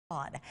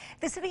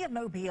The city of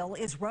Mobile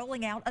is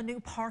rolling out a new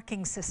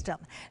parking system.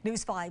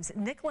 News 5's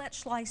Nicolette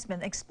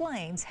Schleisman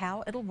explains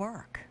how it'll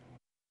work.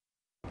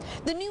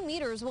 The new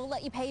meters will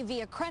let you pay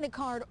via credit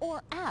card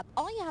or app.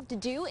 All you have to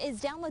do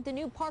is download the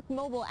new Park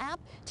Mobile app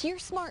to your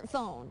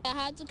smartphone. I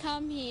had to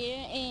come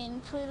here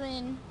and put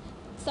in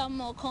some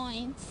more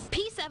coins.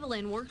 Peace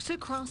Evelyn works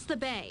across the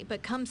bay,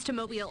 but comes to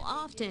Mobile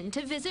often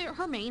to visit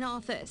her main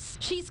office.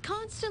 She's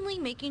constantly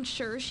making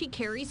sure she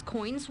carries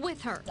coins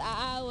with her.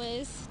 I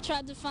always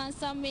try to find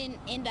something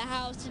in the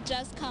house to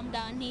just come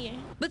down here.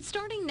 But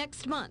starting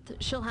next month,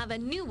 she'll have a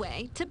new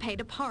way to pay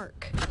to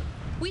park.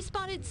 We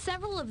spotted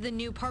several of the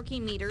new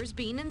parking meters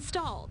being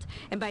installed,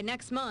 and by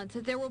next month,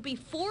 there will be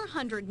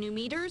 400 new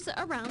meters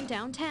around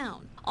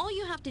downtown. All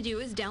you have to do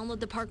is download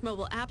the Park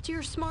Mobile app to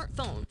your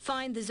smartphone,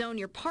 find the zone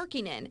you're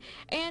parking in,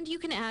 and you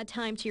can add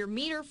time to your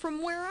meter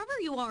from wherever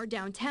you are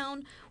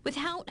downtown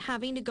without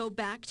having to go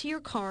back to your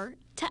car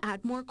to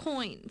add more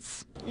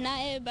coins.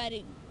 Not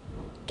everybody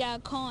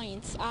got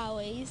coins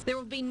always. There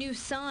will be new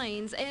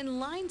signs and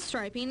line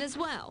striping as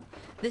well.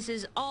 This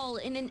is all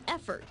in an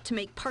effort to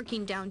make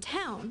parking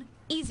downtown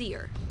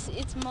easier.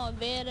 It's more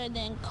better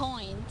than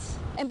coins.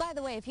 And by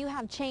the way, if you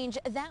have change,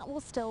 that will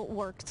still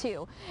work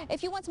too.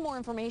 If you want some more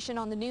information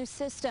on the new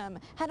system,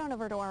 head on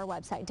over to our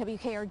website,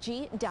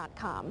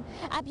 WKRG.com.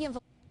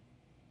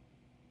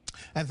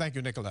 And thank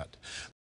you, Nicolette.